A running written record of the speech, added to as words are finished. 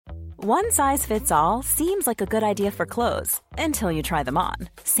One size fits all seems like a good idea for clothes until you try them on.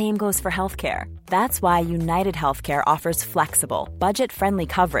 Same goes for healthcare. That's why United Healthcare offers flexible, budget-friendly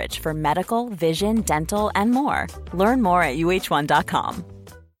coverage for medical, vision, dental, and more. Learn more at uh1.com.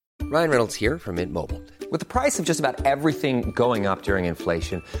 Ryan Reynolds here from Mint Mobile. With the price of just about everything going up during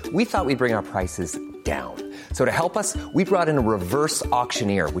inflation, we thought we'd bring our prices down. So to help us, we brought in a reverse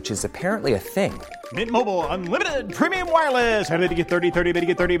auctioneer, which is apparently a thing. Mint Mobile Unlimited Premium Wireless. How to get 30, 30, bit to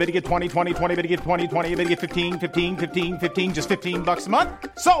get 30, bit to get 20, 20, 20, bit to get 20, 20, bit to get 15, 15, 15, 15, just $15 a month?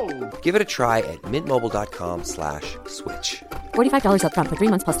 Sold! Give it a try at mintmobile.com/switch. $45 up front for 3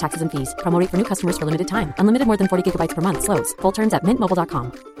 months plus taxes and fees. Promo rate for new customers for limited time. Unlimited more than 40 gigabytes per month. Slows full terms at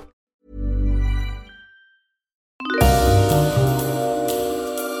mintmobile.com.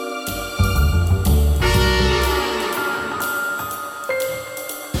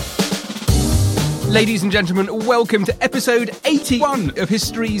 Ladies and gentlemen, welcome to episode 81 of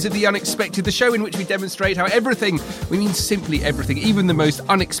Histories of the Unexpected, the show in which we demonstrate how everything, we mean simply everything, even the most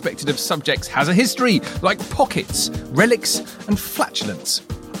unexpected of subjects, has a history, like pockets, relics, and flatulence.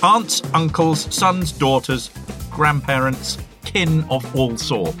 Aunts, uncles, sons, daughters, grandparents, kin of all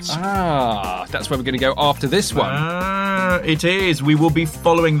sorts. That's where we're going to go after this one. It is. We will be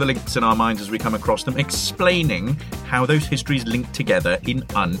following the links in our minds as we come across them, explaining how those histories link together in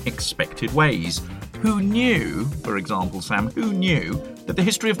unexpected ways. Who knew, for example, Sam, who knew that the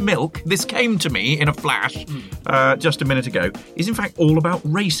history of milk, this came to me in a flash just a minute ago, is in fact all about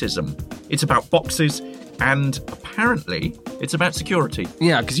racism. It's about boxes, and apparently it's about security.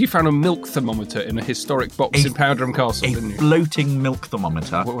 Yeah, because you found a milk thermometer in a historic box in Powderham Castle, didn't you? A floating milk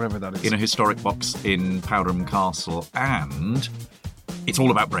thermometer. Whatever that is. In a historic box in Powderham Castle, and it's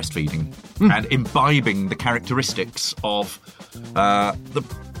all about breastfeeding and imbibing the characteristics of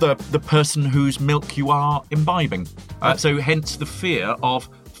the person whose milk you are imbibing. So hence the fear of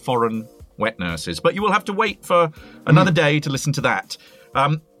foreign wet nurses. But you will have to wait for another day to listen to that.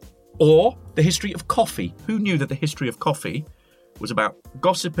 Or the history of coffee. Who knew that the history of coffee was about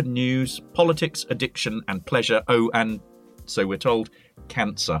gossip and news, politics, addiction and pleasure, and, so we're told,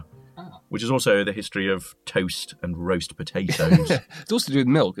 cancer. Which is also the history of toast and roast potatoes. It's also to do with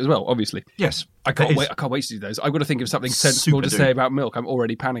milk as well, obviously. Yes. I can't wait to do those. I've got to think of something sensible to say about milk. I'm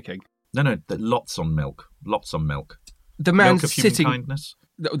already panicking. No, lots on milk. Lots on milk. The man milk of sitting... human kindness.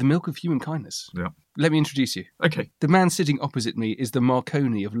 The milk of human kindness. Yeah. Let me introduce you. Okay. The man sitting opposite me is the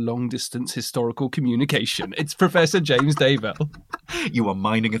Marconi of long-distance historical communication. It's Professor James Daybell. You are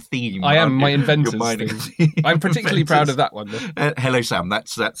mining a theme. I am, my you? inventor's You're mining theme. a theme. I'm particularly proud of that one, though. Hello, Sam.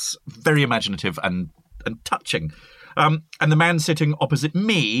 That's very imaginative and touching. And the man sitting opposite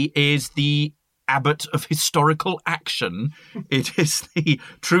me is the Abbot of Historical Action. It is the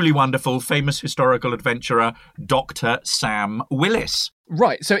truly wonderful, famous historical adventurer, Dr. Sam Willis.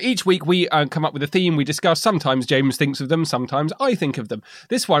 Right, so each week we come up with a theme we discuss. Sometimes James thinks of them, sometimes I think of them.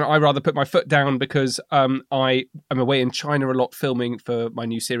 This one, I rather put my foot down because I am away in China a lot filming for my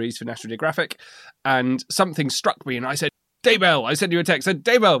new series for National Geographic, and something struck me and I said, Daybell, I sent you a text, I said,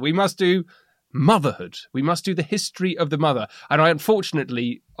 Daybell, we must do motherhood. We must do the history of the mother. And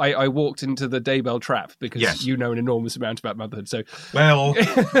unfortunately, I walked into the Daybell trap because you know an enormous amount about motherhood. So, well,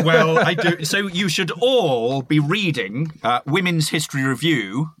 I do. So you should all be reading Women's History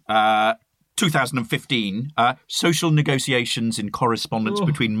Review, 2015, social negotiations in correspondence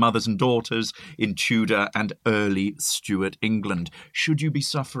between mothers and daughters in Tudor and early Stuart England. Should you be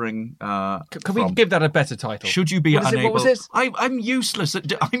suffering Can we give that a better title? Should you be unable... What was it? I'm useless at...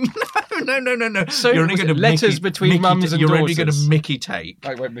 No. So you're only going to letters between mums and you're daughters. only going to Mickey take.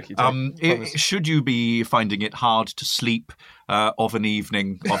 I won't Mickey take. Should you be finding it hard to sleep of an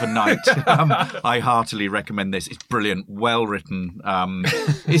evening, of a night, I heartily recommend this. It's brilliant, well written.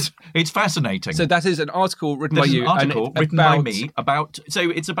 It's fascinating. So that is an article written by you. An article written by me about. So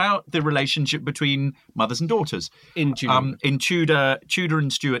it's about the relationship between mothers and daughters in Tudor, Tudor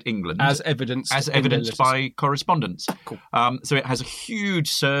and Stuart England, as evidenced by correspondence. Cool. So it has a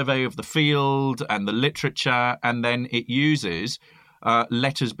huge survey of the field and the literature, and then it uses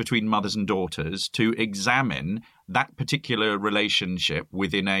letters between mothers and daughters to examine that particular relationship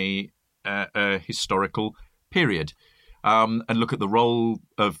within a historical period, and look at the role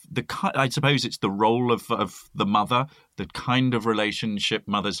of I suppose it's the role of the mother, the kind of relationship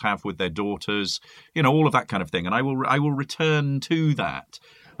mothers have with their daughters, all of that kind of thing. And I will return to that.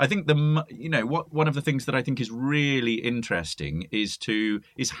 I think one of the things that I think is really interesting is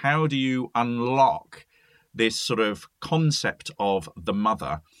how do you unlock this sort of concept of the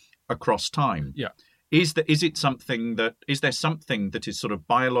mother across time? Yeah. Is there something that is sort of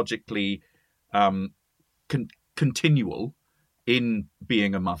biologically continual in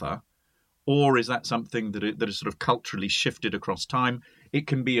being a mother, Or is that something that is sort of culturally shifted across time? It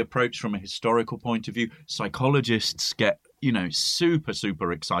can be approached from a historical point of view. Psychologists get, super,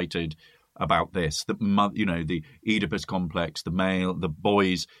 super excited about this. The Oedipus complex, the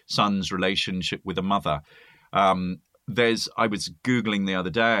boy's son's relationship with a mother. I was Googling the other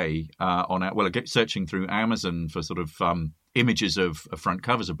day searching through Amazon for sort of images of front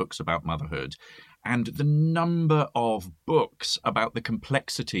covers of books about motherhood. And the number of books about the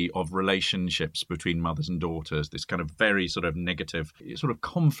complexity of relationships between mothers and daughters, this kind of very sort of negative, sort of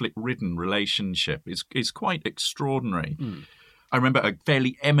conflict-ridden relationship is quite extraordinary. I remember a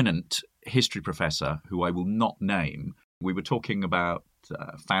fairly eminent history professor, who I will not name, we were talking about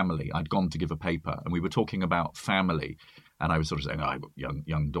family. I'd gone to give a paper, and we were talking about family. And I was sort of saying, I've got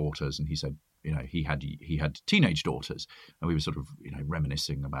young daughters. And he said, he had teenage daughters. And we were sort of,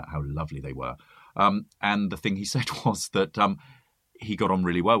 reminiscing about how lovely they were. And the thing he said was that he got on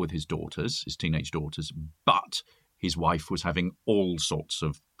really well with his daughters, his teenage daughters, but his wife was having all sorts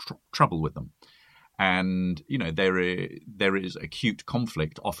of trouble with them. And, there is acute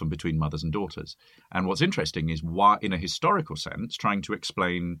conflict often between mothers and daughters. And what's interesting is why, in a historical sense, trying to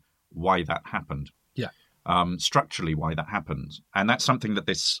explain why that happened. Yeah. Structurally, why that happened. And that's something that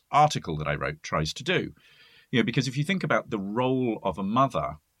this article that I wrote tries to do. Because if you think about the role of a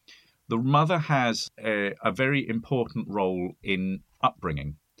mother, the mother has a very important role in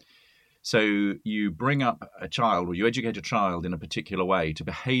upbringing. So you bring up a child, or you educate a child in a particular way to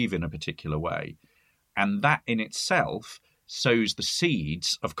behave in a particular way. And that in itself sows the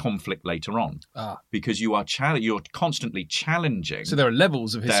seeds of conflict later on, because you're constantly challenging. So there are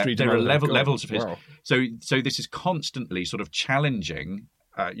levels of history. There are levels of history. Wow. So this is constantly sort of challenging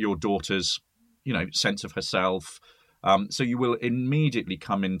your daughter's, sense of herself. So you will immediately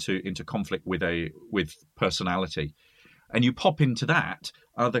come into conflict with personality, and you pop into that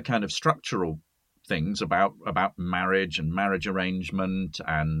other kind of structural things about marriage and marriage arrangement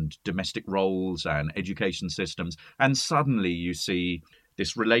and domestic roles and education systems, and suddenly you see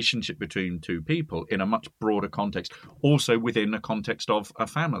this relationship between two people in a much broader context, also within a context of a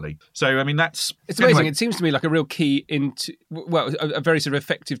family. So, I mean, it's amazing. Anyway. It seems to me like a real key into, a very sort of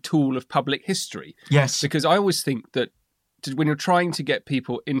effective tool of public history. Yes. Because I always think that when you're trying to get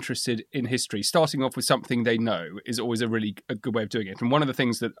people interested in history, starting off with something they know is always a good way of doing it. And one of the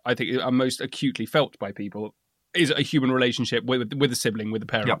things that I think are most acutely felt by people is a human relationship with a sibling, with a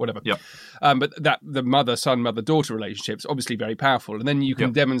parent, whatever. Yep. But that the mother-son, mother-daughter relationship is obviously very powerful. And then you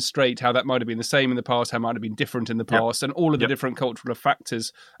can demonstrate how that might have been the same in the past, how it might have been different in the past, and all of the different cultural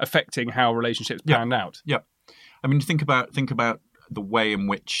factors affecting how relationships panned out. Yeah. I mean, think about the way in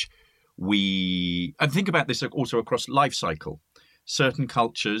which and think about this also across life cycle. Certain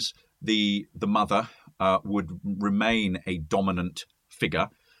cultures, the mother would remain a dominant figure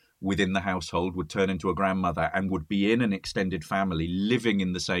within the household, would turn into a grandmother, and would be in an extended family living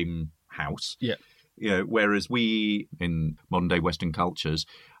in the same house. Yeah. Whereas we, in modern day Western cultures,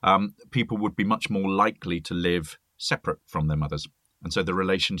 people would be much more likely to live separate from their mothers. And so the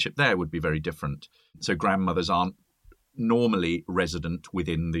relationship there would be very different. So grandmothers aren't normally resident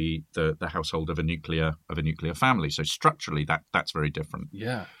within the household of a nuclear family. So structurally, that's very different.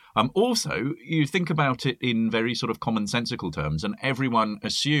 Yeah. Also, you think about it in very sort of commonsensical terms, and everyone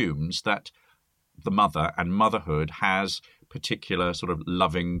assumes that the mother and motherhood has particular sort of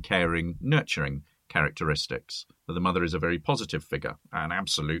loving, caring, nurturing characteristics. That the mother is a very positive figure, and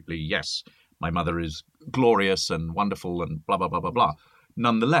absolutely, yes, my mother is glorious and wonderful and blah, blah, blah, blah, blah.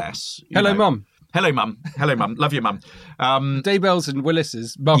 Nonetheless... Hello, Mum. Hello, Mum. Hello, Mum. Love you, Mum. Daybell's and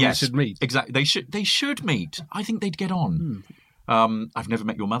Willis's mums should meet. Exactly. They should meet. I think they'd get on. I've never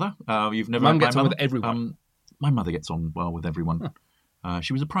met your mother. You've never Mum met my gets on with everyone. My mother gets on well with everyone.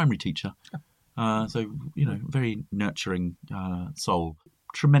 She was a primary teacher. So, very nurturing soul.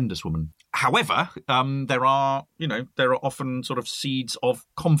 Tremendous woman. However, there are often sort of seeds of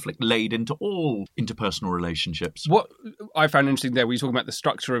conflict laid into all interpersonal relationships. What I found interesting there, we were talking about the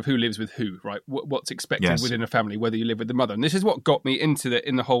structure of who lives with who, right? What's expected within a family, whether you live with the mother. And this is what got me into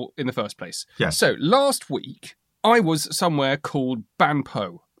in the first place. Yes. So last week, I was somewhere called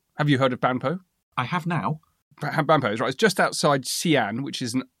Banpo. Have you heard of Banpo? I have now. Banpo is right. It's just outside Xi'an, which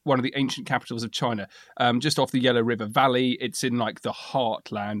is one of the ancient capitals of China, just off the Yellow River Valley. It's in like the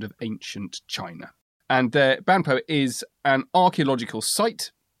heartland of ancient China. And Banpo is an archaeological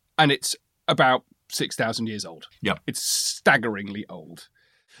site, and it's about 6,000 years old. Yeah, it's staggeringly old.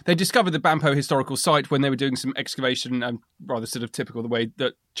 They discovered the Banpo historical site when they were doing some excavation, and rather sort of typical the way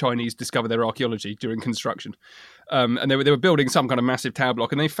that Chinese discover their archaeology during construction. And they were building some kind of massive tower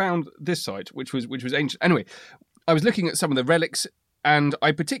block, and they found this site, which was ancient. Anyway, I was looking at some of the relics, and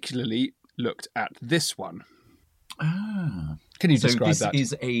I particularly looked at this one. Ah. Can you describe that? that? So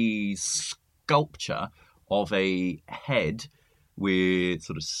this is a sculpture of a head with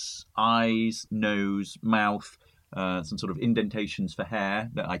sort of eyes, nose, mouth, some sort of indentations for hair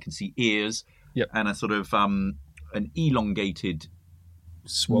that I can see, ears, and a sort of an elongated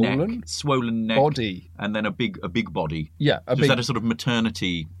swollen neck, body, and then a big body. Yeah, is that a sort of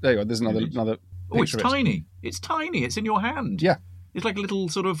maternity? There you go. There's another. Oh, it's tiny. It's tiny. It's in your hand. Yeah, it's like a little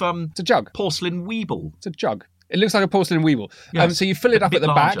sort of it's a jug, porcelain weeble. It's a jug. It looks like a porcelain weeble. Yes, so you fill it up at the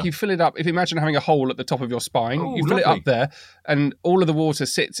larger. back. You fill it up. If you imagine having a hole at the top of your spine, you fill lovely. it up there, and all of the water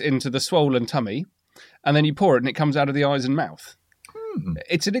sits into the swollen tummy, and then you pour it, and it comes out of the eyes and mouth.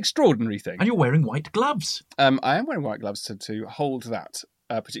 It's an extraordinary thing. And you're wearing white gloves. I am wearing white gloves to hold that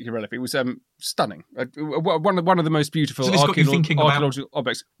particular relic. It was stunning. One of the most beautiful archaeological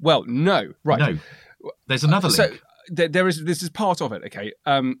objects. Well, no, right. No, there's another link. So this is part of it. Okay.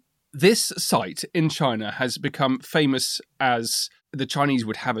 This site in China has become famous, as the Chinese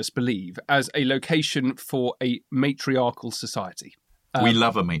would have us believe, as a location for a matriarchal society. We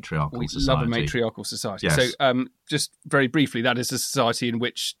love a matriarchal society. Love a matriarchal society. Yes. So just very briefly, that is a society in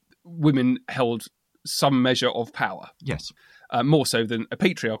which women held some measure of power. Yes. More so than a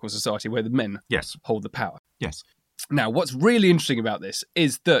patriarchal society where the men hold the power. Yes. Now, what's really interesting about this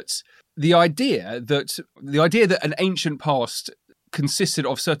is that the idea that an ancient past consisted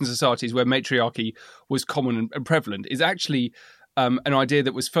of certain societies where matriarchy was common and prevalent is actually an idea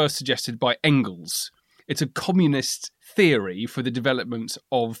that was first suggested by Engels. It's a communist theory for the development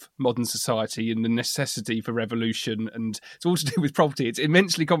of modern society and the necessity for revolution, and it's all to do with property. It's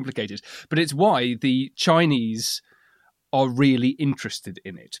immensely complicated, but it's why the Chinese are really interested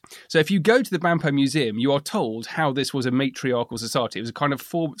in it. So if you go to the Banpo Museum, you are told how this was a matriarchal society. It was a kind of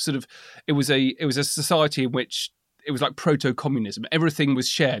it was a society in which it was like proto-communism. Everything was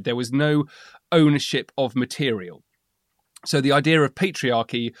shared. There was no ownership of material. So the idea of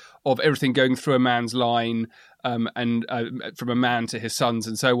patriarchy, of everything going through a man's line and from a man to his sons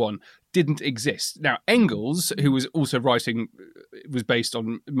and so on, didn't exist. Now, Engels, who was also writing, was based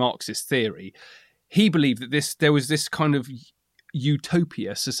on Marxist theory. He believed that there was this kind of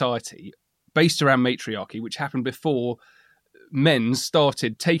utopia society based around matriarchy, which happened before men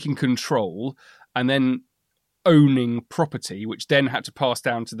started taking control and then owning property, which then had to pass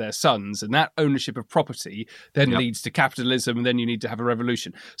down to their sons. And that ownership of property then leads to capitalism, and then you need to have a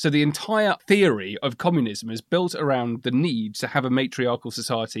revolution. So the entire theory of communism is built around the need to have a matriarchal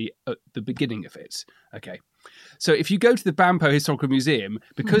society at the beginning of it. Okay. So if you go to the Banpo Historical Museum,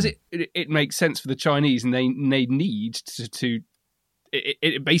 because it makes sense for the Chinese, and they need to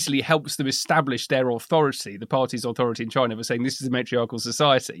it basically helps them establish their authority, the party's authority in China, for saying this is a matriarchal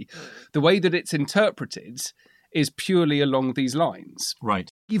society. The way that it's interpreted is purely along these lines.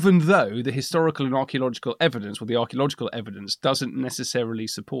 Right. Even though the historical and archaeological evidence, or the archaeological evidence, doesn't necessarily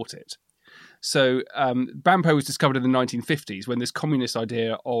support it. So Banpo was discovered in the 1950s when this communist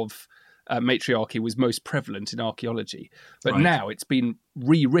idea of matriarchy was most prevalent in archaeology. But now it's been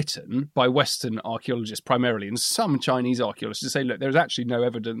rewritten by Western archaeologists primarily, and some Chinese archaeologists to say, look, there's actually no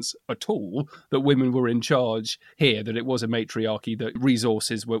evidence at all that women were in charge here, that it was a matriarchy, that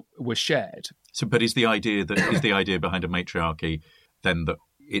resources were shared. So, but is the idea behind a matriarchy then that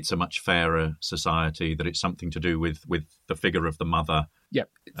it's a much fairer society, that it's something to do with the figure of the mother? Yeah,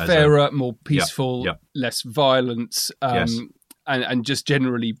 fairer, more peaceful, less violence, and just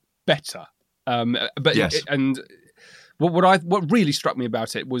generally better. What really struck me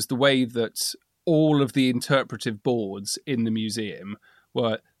about it was the way that all of the interpretive boards in the museum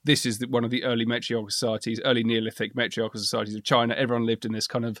were, this is one of the early matriarchal societies, early Neolithic matriarchal societies of China. Everyone lived in this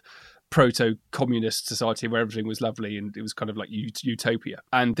kind of proto-communist society where everything was lovely and it was kind of like utopia.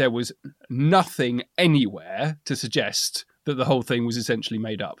 And there was nothing anywhere to suggest that the whole thing was essentially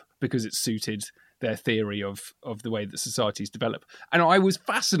made up because it suited their theory of the way that societies develop. And I was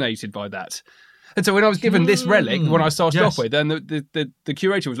fascinated by that. And so when I was given this relic, when I started off with, then the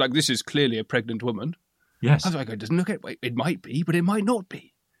curator was like, this is clearly a pregnant woman. Yes. I was like, it doesn't look it. It might be, but it might not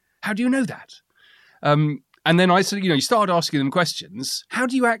be. How do you know that? And then I said, you started asking them questions. How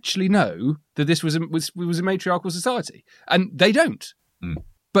do you actually know that this was a matriarchal society? And they don't.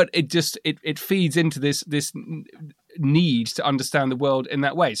 But it feeds into this need to understand the world in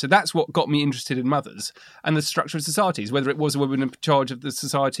that way. So that's what got me interested in mothers and the structure of societies, whether it was a woman in charge of the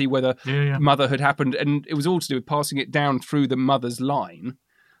society, whether motherhood happened. And it was all to do with passing it down through the mother's line,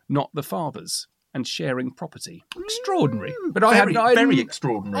 not the father's, and sharing property. Extraordinary. But very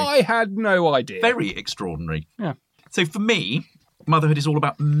extraordinary. I had no idea. Very extraordinary. Yeah. So for me, motherhood is all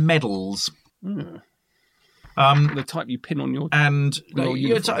about medals. The type you pin on your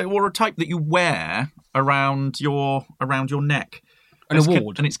or a type that you wear around your neck. An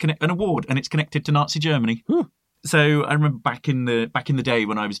award, an award, and it's connected to Nazi Germany. So I remember back in the day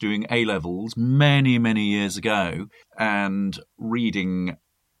when I was doing A-levels many years ago, and reading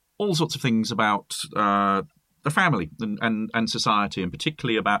all sorts of things about the family and society, and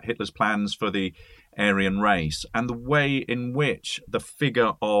particularly about Hitler's plans for the Aryan race, and the way in which the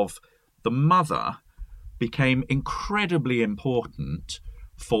figure of the mother became incredibly important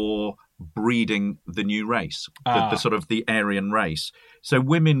for breeding the new race, the sort of the Aryan race. So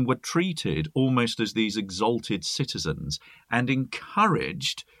women were treated almost as these exalted citizens and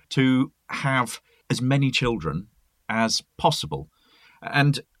encouraged to have as many children as possible.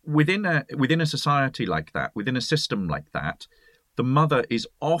 And within a society like that, within a system like that, the mother is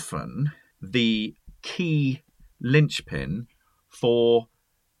often the key linchpin for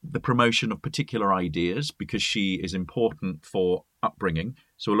the promotion of particular ideas, because she is important for upbringing.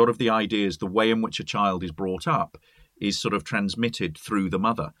 So a lot of the ideas, the way in which a child is brought up, is sort of transmitted through the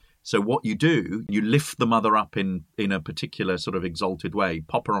mother. So what you do, you lift the mother up in a particular sort of exalted way,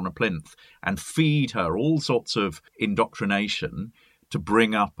 pop her on a plinth, and feed her all sorts of indoctrination to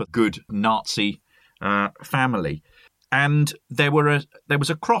bring up a good Nazi family. And there was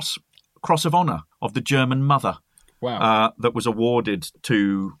a cross of honor of the German mother. Wow. That was awarded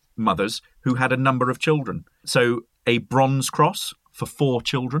to mothers who had a number of children. So a bronze cross for 4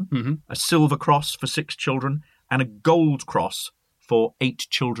 children, a silver cross for 6 children, and a gold cross for 8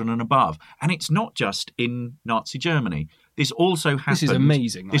 children and above. And it's not just in Nazi Germany. This also happened. This is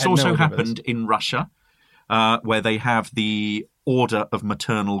amazing. This also happened in Russia, where they have the Order of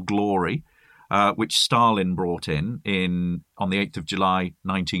Maternal Glory, which Stalin brought in on the 8th of July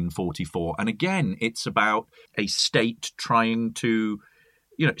 1944. And again, it's about a state trying to,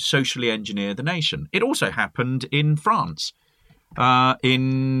 socially engineer the nation. It also happened in France.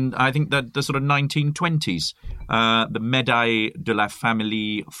 In, I think, the sort of 1920s, the Médaille de la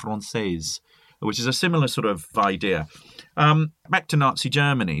Famille Française, which is a similar sort of idea. Back to Nazi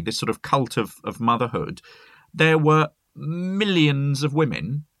Germany, this sort of cult of motherhood, there were millions of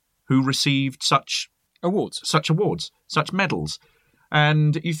women who received such awards, such medals.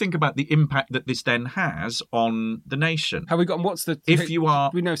 And you think about the impact that this then has on the nation. Have we got? What's the? If you are,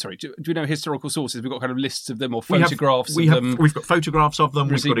 do we know? Sorry, do we know historical sources? We've got kind of lists of them or photographs of them. We've got photographs of them.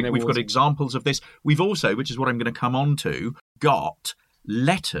 We've got examples of this. We've also, which is what I'm going to come on to, got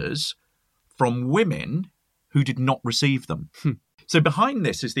letters from women who did not receive them. So behind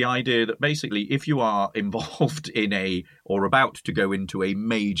this is the idea that basically if you are involved in or about to go into a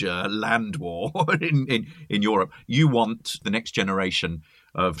major land war in Europe, you want the next generation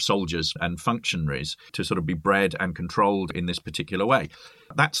of soldiers and functionaries to sort of be bred and controlled in this particular way.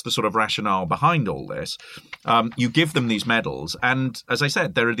 That's the sort of rationale behind all this. You give them these medals, and as I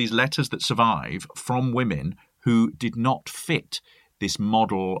said, there are these letters that survive from women who did not fit this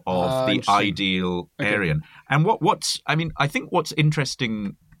model of the ideal Aryan. And I think what's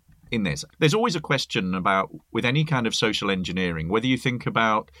interesting in this, there's always a question about, with any kind of social engineering, whether you think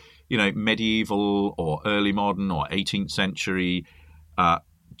about, medieval or early modern or 18th century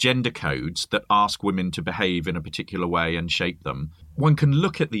gender codes that ask women to behave in a particular way and shape them. One can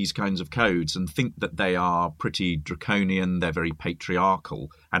look at these kinds of codes and think that they are pretty draconian, they're very patriarchal,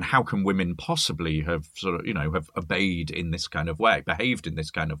 and how can women possibly have have obeyed in this kind of way, behaved in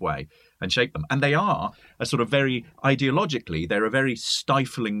this kind of way, and shaped them? And they are a sort of very, ideologically, they're a very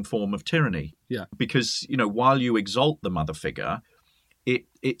stifling form of tyranny. Yeah. Because, while you exalt the mother figure,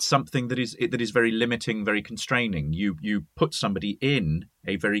 it's something that is very limiting, very constraining. You put somebody in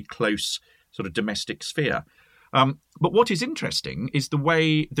a very close sort of domestic sphere. But what is interesting is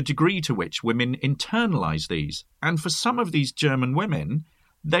the degree to which women internalize these. And for some of these German women,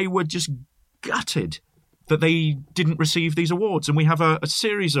 they were just gutted that they didn't receive these awards. And we have a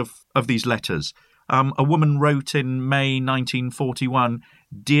series of these letters. A woman wrote in May 1941,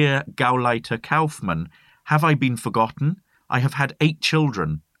 "Dear Gauleiter Kaufmann, have I been forgotten? I have had 8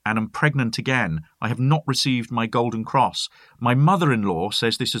 children and am pregnant again. I have not received my Golden Cross. My mother-in-law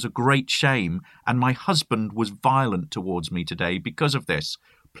says this is a great shame, and my husband was violent towards me today because of this.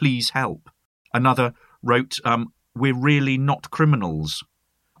 Please help." Another wrote, "We're really not criminals,"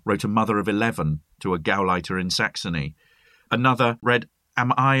 wrote a mother of 11 to a Gauleiter in Saxony. Another read,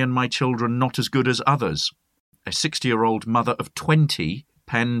 "Am I and my children not as good as others?" A 60-year-old mother of 20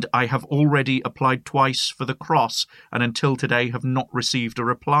 penned, "I have already applied twice for the cross and until today have not received a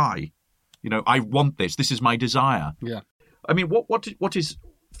reply. I want this. This is my desire." Yeah. I mean, what is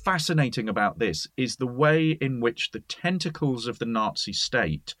fascinating about this is the way in which the tentacles of the Nazi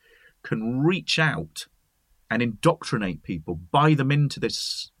state can reach out and indoctrinate people, buy them into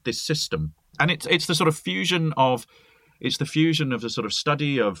this system. And it's the sort of fusion of the sort of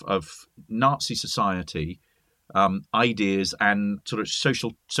study of Nazi society, ideas, and sort of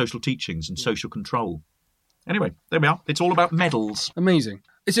social teachings and social control. Anyway, there we are. It's all about medals. Amazing.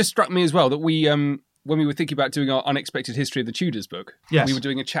 It just struck me as well that we, when we were thinking about doing our Unexpected History of the Tudors book, yes, we were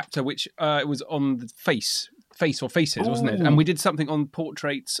doing a chapter which it was on the face or faces, wasn't it? Ooh. And we did something on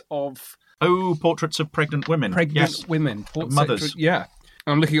portraits of... Oh, portraits of pregnant women. Pregnant women. Mothers. Yeah.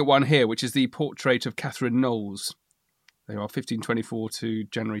 I'm looking at one here, which is the portrait of Catherine Knowles. They are 1524 to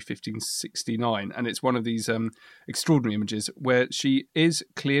January 1569. And it's one of these extraordinary images where she is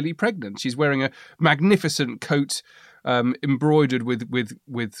clearly pregnant. She's wearing a magnificent coat embroidered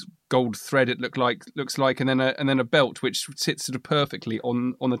with gold thread, it looks like, and then a belt which sits sort of perfectly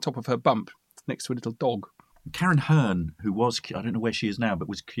on the top of her bump next to a little dog. Karen Hearn, who was, I don't know where she is now, but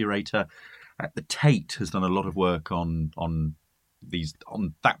was curator at the Tate, has done a lot of work on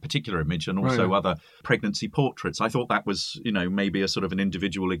that particular image and also other pregnancy portraits. I thought that was, maybe a sort of an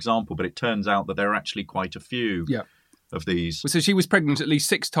individual example, but it turns out that there are actually quite a few of these. So she was pregnant at least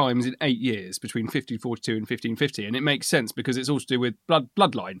 6 times in 8 years between 1542 and 1550, and it makes sense because it's all to do with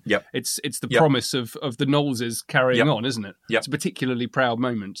bloodline. Yep. It's the promise of the Knowleses carrying on, isn't it? Yep. It's a particularly proud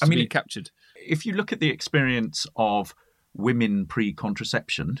moment to be captured. If you look at the experience of women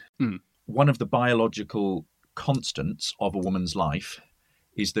pre-contraception, one of the biological constants of a woman's life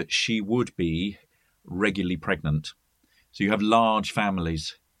is that she would be regularly pregnant. So you have large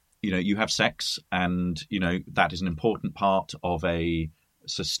families, you have sex, and that is an important part of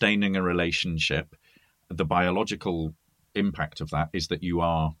sustaining a relationship. The biological impact of that is that you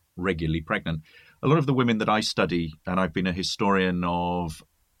are regularly pregnant. A lot of the women that I study, and I've been a historian of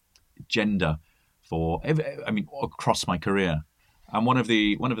gender across my career, and one of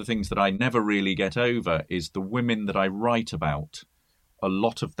the things that I never really get over is the women that I write about. A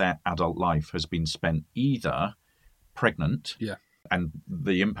lot of their adult life has been spent either pregnant, and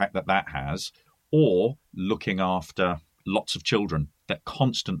the impact that has, or looking after lots of children. They're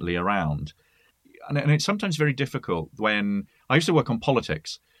constantly around, and it's sometimes very difficult. When I used to work on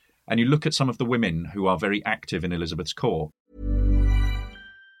politics, and you look at some of the women who are very active in Elizabeth's court.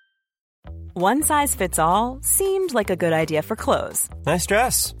 One size fits all seemed like a good idea for clothes. Nice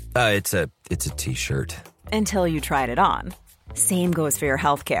dress. It's a T-shirt. Until you tried it on. Same goes for your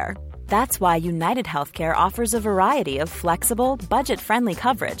healthcare. That's why United Healthcare offers a variety of flexible, budget-friendly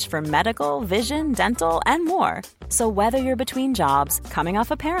coverage for medical, vision, dental, and more. So whether you're between jobs, coming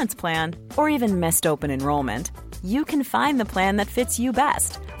off a parent's plan, or even missed open enrollment, you can find the plan that fits you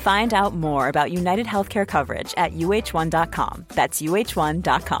best. Find out more about United Healthcare coverage at uh1.com. That's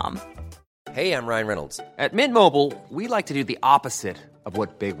uh1.com. Hey, I'm Ryan Reynolds. At Mint Mobile, we like to do the opposite of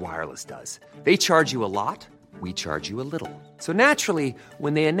what Big Wireless does. They charge you a lot, we charge you a little. So naturally,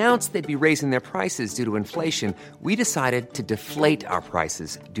 when they announced they'd be raising their prices due to inflation, we decided to deflate our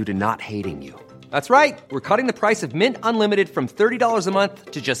prices due to not hating you. That's right. We're cutting the price of Mint Unlimited from $30 a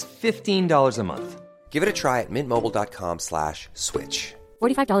month to just $15 a month. Give it a try at mintmobile.com/switch.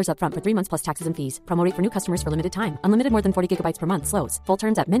 $45 up front for 3 months plus taxes and fees. Promo rate for new customers for limited time. Unlimited more than 40 gigabytes per month. Slows full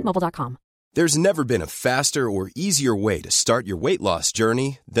terms at mintmobile.com. There's never been a faster or easier way to start your weight loss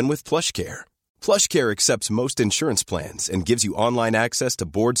journey than with PlushCare. PlushCare accepts most insurance plans and gives you online access to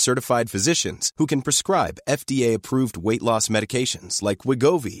board-certified physicians who can prescribe FDA-approved weight loss medications like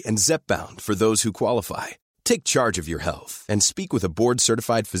Wegovy and Zepbound for those who qualify. Take charge of your health and speak with a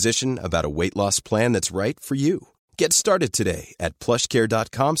board-certified physician about a weight loss plan that's right for you. Get started today at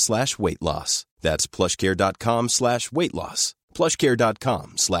plushcare.com/weight loss. That's plushcare.com/weight loss.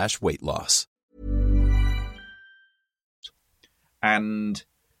 plushcare.com/weight loss. And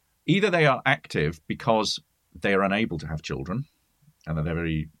either they are active because they are unable to have children, and they're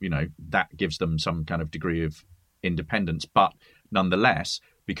very, that gives them some kind of degree of independence, but nonetheless,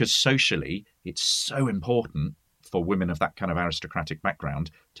 because socially it's so important for women of that kind of aristocratic background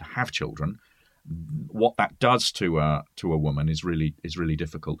to have children, what that does to a woman is really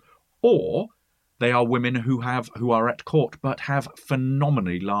difficult. Or they are women who are at court but have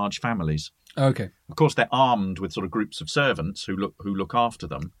phenomenally large families. Okay. Of course, they're armed with sort of groups of servants who look after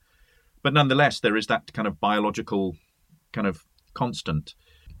them, but nonetheless, there is that kind of biological kind of constant.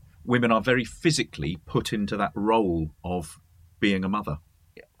 Women are very physically put into that role of being a mother.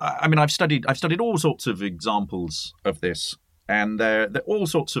 I mean, I've studied all sorts of examples of this, and there are all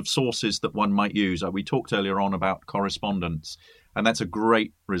sorts of sources that one might use. We talked earlier on about correspondence, and that's a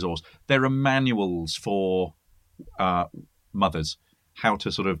great resource. There are manuals for mothers, how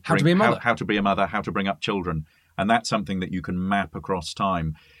to be a mother, how to bring up children, and that's something that you can map across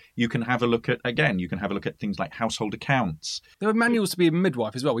time. you can have a look at things like household accounts. There are manuals to be a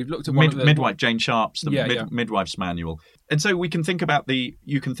midwife as well. We've looked at one of the midwife, Jane Sharp's midwife's manual. And so you can think about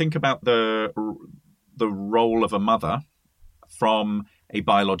the role of a mother from a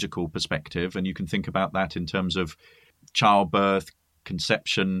biological perspective, and you can think about that in terms of childbirth,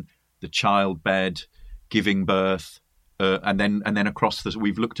 conception, the childbed, giving birth, and then across this,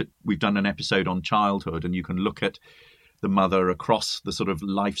 we've done an episode on childhood, and you can look at the mother across the sort of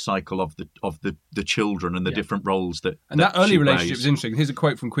life cycle of the children and the different roles that. And that early relationship is interesting. Here's a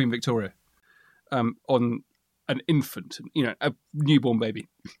quote from Queen Victoria on an infant, a newborn baby.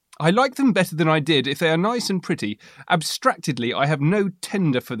 I like them better than I did if they are nice and pretty. Abstractedly, I have no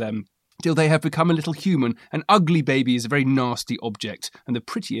tender for them till they have become a little human. An ugly baby is a very nasty object, and the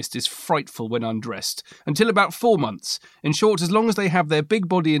prettiest is frightful when undressed. Until about 4 months. In short, as long as they have their big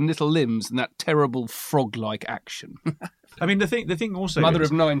body and little limbs and that terrible frog-like action. I mean, the thing also, mother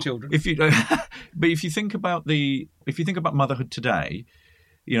of 9 children. But if you think about motherhood today,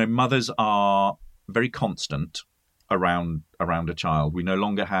 mothers are very constant around a child. We no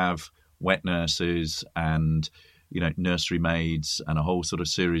longer have wet nurses and nursery maids and a whole sort of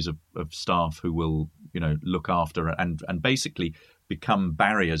series of staff who will look after and basically become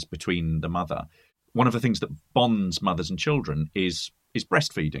barriers between the mother. One of the things that bonds mothers and children is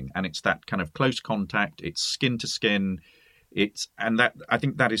breastfeeding, and it's that kind of close contact. It's skin to skin. I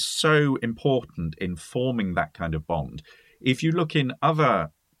think that is so important in forming that kind of bond. If you look in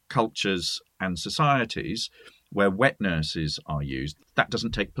other cultures and societies where wet nurses are used, that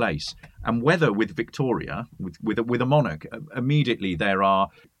doesn't take place. And whether with Victoria, with a monarch, immediately there are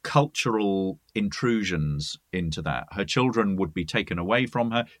cultural intrusions into that. Her children would be taken away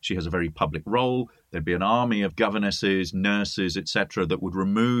from her. She has a very public role. There'd be an army of governesses, nurses, etc., that would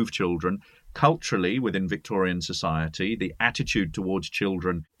remove children. Culturally, within Victorian society, the attitude towards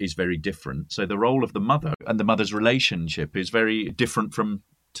children is very different. So the role of the mother and the mother's relationship is very different from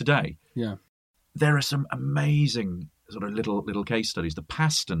today. Yeah. There are some amazing sort of little case studies. The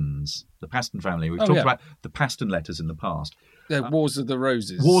Paston family. We've talked about the Paston letters in the past. The Wars of the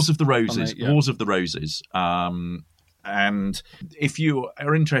Roses. Wars of the Roses. And if you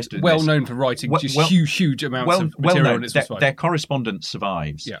are interested in this, known for writing huge amounts of material on its website. Their correspondence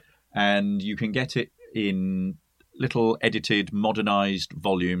survives. Yeah. And you can get it in little edited, modernised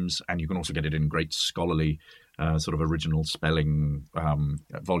volumes, and you can also get it in great scholarly sort of original spelling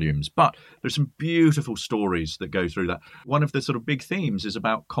volumes. But there's some beautiful stories that go through that. One of the sort of big themes is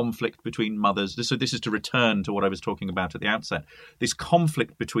about conflict between mothers. So this is to return to what I was talking about at the outset, this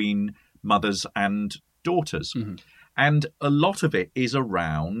conflict between mothers and daughters. Mm-hmm. And a lot of it is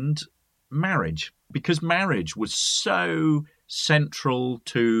around marriage, because marriage was so central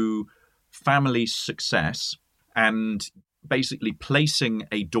to family success, and basically placing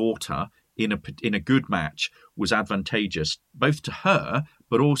a daughter in a good match was advantageous both to her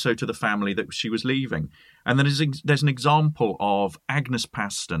but also to the family that she was leaving. And then there's an example of Agnes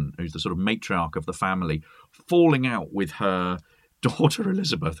Paston, who's the sort of matriarch of the family, falling out with her daughter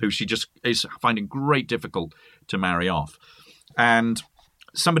Elizabeth, who she just is finding great difficult to marry off. And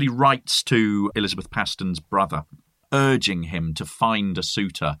somebody writes to Elizabeth Paston's brother, urging him to find a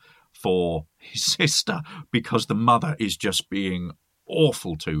suitor for his sister because the mother is just being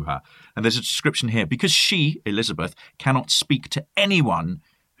awful to her. And there's a description here: because she, Elizabeth, cannot speak to anyone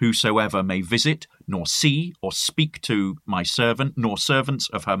whosoever may visit, nor see or speak to my servant, nor servants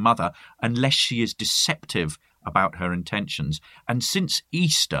of her mother, unless she is deceptive about her intentions. And since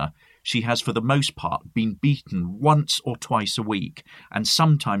Easter, she has for the most part been beaten once or twice a week, and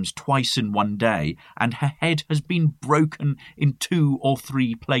sometimes twice in one day, and her head has been broken in 2 or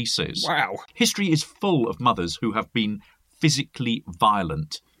 3 places. Wow. History is full of mothers who have been physically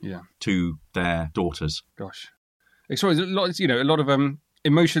violent to their daughters. Gosh. Sorry, a lot of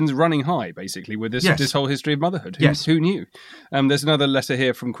emotions running high, basically, with this whole history of motherhood. Who knew? There's another letter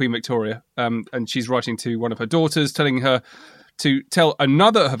here from Queen Victoria, and she's writing to one of her daughters, telling her to tell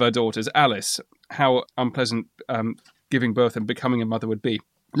another of her daughters, Alice, how unpleasant giving birth and becoming a mother would be.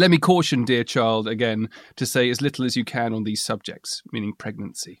 Let me caution, dear child, again, to say as little as you can on these subjects, meaning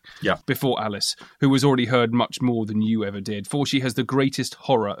pregnancy, before Alice, who has already heard much more than you ever did, for she has the greatest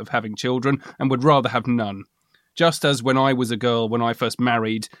horror of having children and would rather have none. Just as when I was a girl, when I first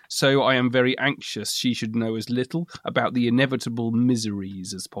married, so I am very anxious she should know as little about the inevitable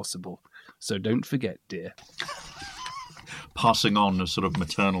miseries as possible. So don't forget, dear. Passing on a sort of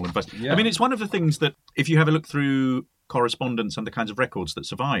maternal advice. Yeah. I mean, it's one of the things that, if you have a look through correspondence and the kinds of records that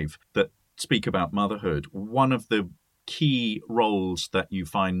survive that speak about motherhood, one of the key roles that you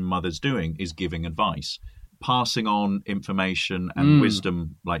find mothers doing is giving advice. passing on information and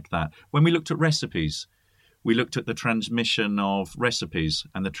wisdom like that. When we looked at recipes, we looked at the transmission of recipes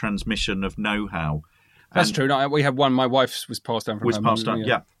and the transmission of know-how. That's true. No, we had one. My wife's was passed down from her mum,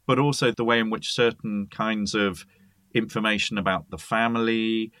 yeah. But also the way in which certain kinds of information about the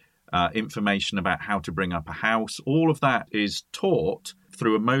family, information about how to bring up a house, all of that is taught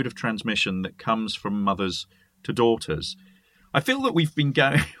through a mode of transmission that comes from mothers to daughters. I feel that we've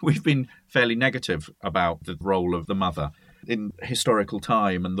been fairly negative about the role of the mother in historical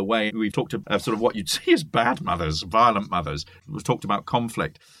time, and the way we've talked about sort of what you'd see as bad mothers, violent mothers. We've talked about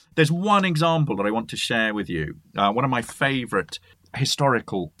conflict. There's one example that I want to share with you. One of my favourite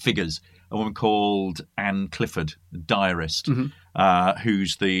historical figures, a woman called Anne Clifford, diarist,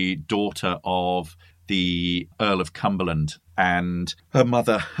 who's the daughter of the Earl of Cumberland and her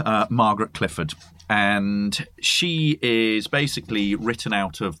mother, Margaret Clifford. And she is basically written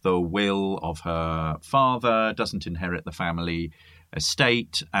out of the will of her father, doesn't inherit the family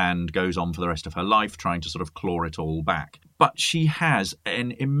estate, and goes on for the rest of her life trying to sort of claw it all back. But she has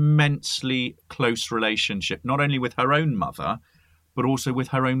an immensely close relationship, not only with her own mother, but also with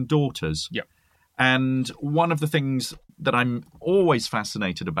her own daughters. Yep. And one of the things that I'm always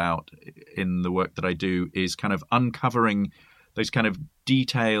fascinated about in the work that I do is kind of uncovering those kind of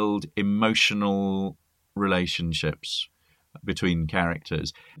detailed emotional relationships between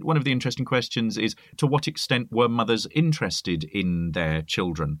characters. One of the interesting questions is, to what extent were mothers interested in their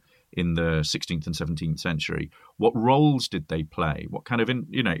children in the 16th and 17th century? What roles did they play? What kind of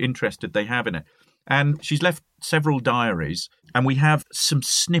interest did they have in it? And she's left several diaries, and we have some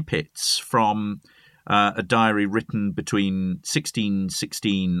snippets from a diary written between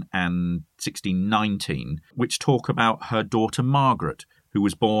 1616 and 1619, which talk about her daughter Margaret, who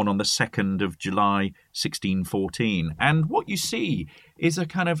was born on the 2nd of July, 1614. And what you see is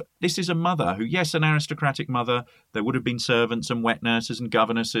this is a mother who, yes, an aristocratic mother, there would have been servants and wet nurses and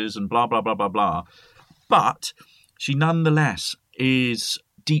governesses and blah, blah, blah, blah, blah. But she nonetheless is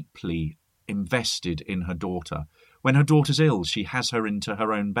deeply invested in her daughter. When her daughter's ill, she has her into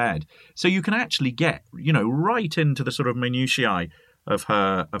her own bed. So you can actually get, right into the sort of minutiae of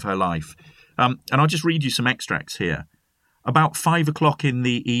her life. And I'll just read you some extracts here. About 5 o'clock in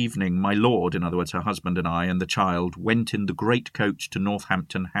the evening, my lord, in other words, her husband and I, and the child, went in the great coach to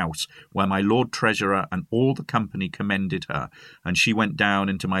Northampton House, where my Lord Treasurer and all the company commended her, and she went down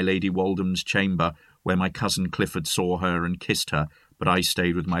into my Lady Waldham's chamber, where my cousin Clifford saw her and kissed her, but I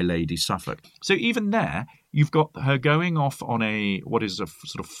stayed with my Lady Suffolk. So even there, you've got her going off on what is a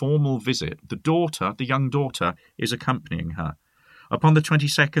sort of formal visit. The young daughter, is accompanying her. Upon the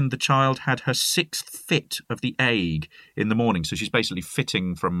 22nd, the child had her 6th fit of the ague in the morning, so she's basically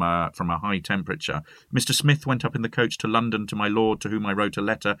fitting from a high temperature. Mr. Smith went up in the coach to London to my lord, to whom I wrote a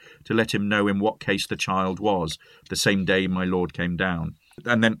letter to let him know in what case the child was. The same day my lord came down.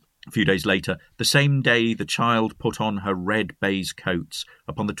 And then a few days later, the same day the child put on her red baize coats.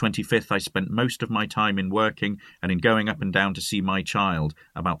 Upon the 25th, I spent most of my time in working and in going up and down to see my child.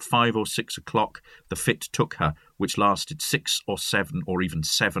 About 5 or 6 o'clock, the fit took her, which lasted 6 or 7 or even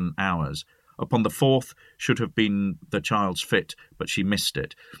 7 hours. Upon the 4th should have been the child's fit, but she missed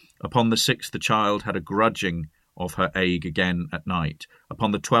it. Upon the 6th, the child had a grudging of her ague again at night.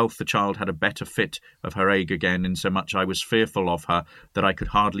 Upon the 12th, the child had a better fit of her ague again, insomuch I was fearful of her that I could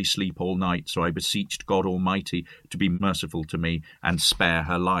hardly sleep all night, so I beseeched God Almighty to be merciful to me and spare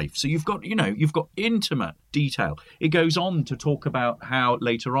her life. So you've got intimate detail. It goes on to talk about how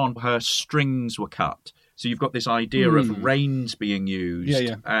later on her strings were cut. So you've got this idea of reins being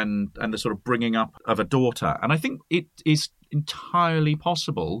used and the sort of bringing up of a daughter. And I think it is entirely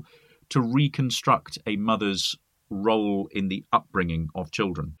possible to reconstruct a mother's role in the upbringing of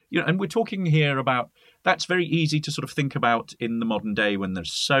children. And we're talking here about, that's very easy to sort of think about in the modern day when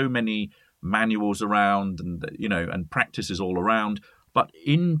there's so many manuals around and practices all around. But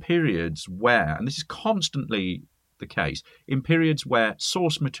in periods where, and this is constantly the case, in periods where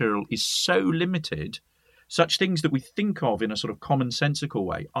source material is so limited, such things that we think of in a sort of commonsensical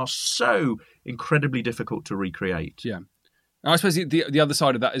way are so incredibly difficult to recreate. Yeah. I suppose the other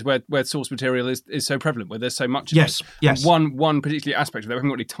side of that is where source material is so prevalent, where there's so much of it. Yes. One particular aspect of it, I haven't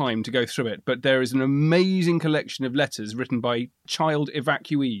got any time to go through it, but there is an amazing collection of letters written by child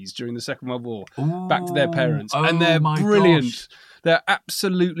evacuees during the Second World War back to their parents. And they're brilliant. Gosh. They're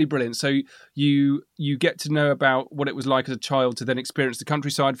absolutely brilliant. So you get to know about what it was like as a child to then experience the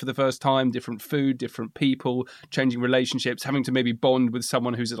countryside for the first time, different food, different people, changing relationships, having to maybe bond with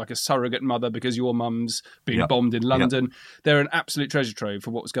someone who's like a surrogate mother because your mum's being bombed in London. They're an absolute treasure trove for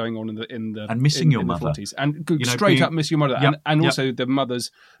what was going on in the and missing your in mother. The 40s. And straight up miss your mother. And also the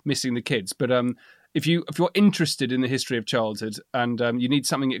mothers missing the kids. But if you're interested in the history of childhood and you need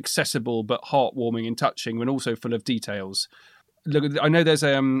something accessible but heartwarming and touching and also full of details, look, I know there's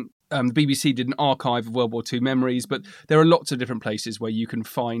the BBC did an archive of World War II memories, but there are lots of different places where you can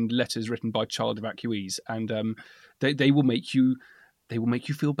find letters written by child evacuees, and they will make you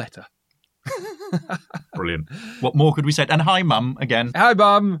feel better. Brilliant. What more could we say? And hi, Mum, again. Hi,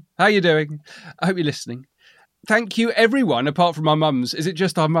 Mum. How you doing? I hope you're listening. Thank you, everyone, apart from our mums. Is it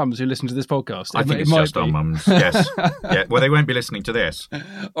just our mums who listen to this podcast? I think it's just our mums, yes. Yeah, well, they won't be listening to this.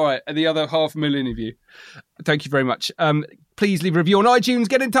 All right, and the other 500,000 of you, thank you very much. Please leave a review on iTunes.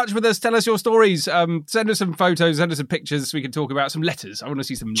 Get in touch with us. Tell us your stories. Send us some photos. Send us some pictures so we can talk about some letters. I want to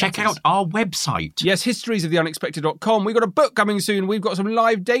see some letters. Check out our website. Yes, historiesoftheunexpected.com. We've got a book coming soon. We've got some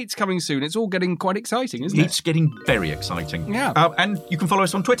live dates coming soon. It's all getting quite exciting, isn't it? It's getting very exciting. Yeah. And you can follow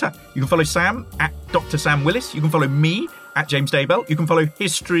us on Twitter. You can follow Sam at Dr. Sam Willis. You can follow me at James Daybell. You can follow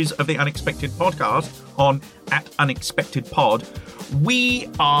Histories of the Unexpected podcast on at Unexpected Pod. We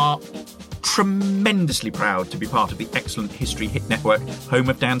are tremendously proud to be part of the excellent History Hit Network, home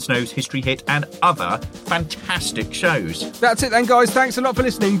of Dan Snow's History Hit and other fantastic shows. That's it then, guys. Thanks a lot for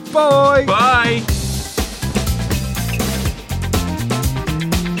listening. Bye. Bye.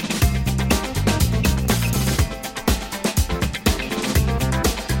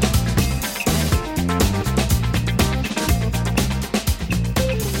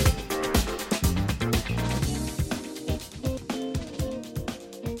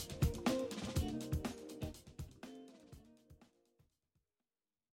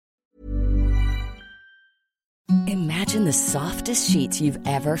 Imagine the softest sheets you've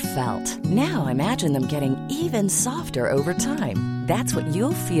ever felt. Now imagine them getting even softer over time. That's what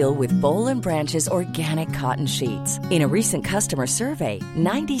you'll feel with Boll & Branch's organic cotton sheets. In a recent customer survey,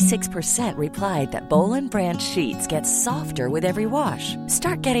 96% replied that Boll & Branch sheets get softer with every wash.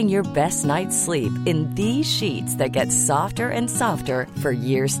 Start getting your best night's sleep in these sheets that get softer and softer for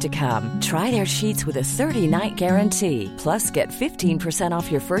years to come. Try their sheets with a 30-night guarantee. Plus, get 15% off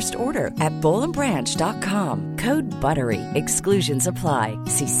your first order at bollandbranch.com. Code BUTTERY. Exclusions apply.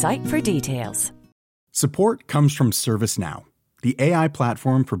 See site for details. Support comes from ServiceNow, the AI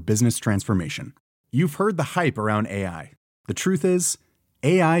platform for business transformation. You've heard the hype around AI. The truth is,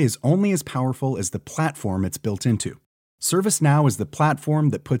 AI is only as powerful as the platform it's built into. ServiceNow is the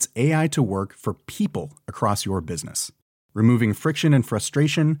platform that puts AI to work for people across your business, removing friction and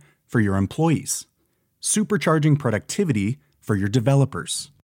frustration for your employees, supercharging productivity for your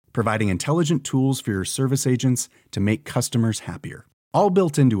developers, providing intelligent tools for your service agents to make customers happier. All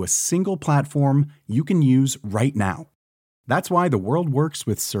built into a single platform you can use right now. That's why the world works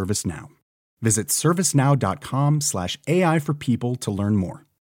with ServiceNow. Visit servicenow.com/AI for people to learn more.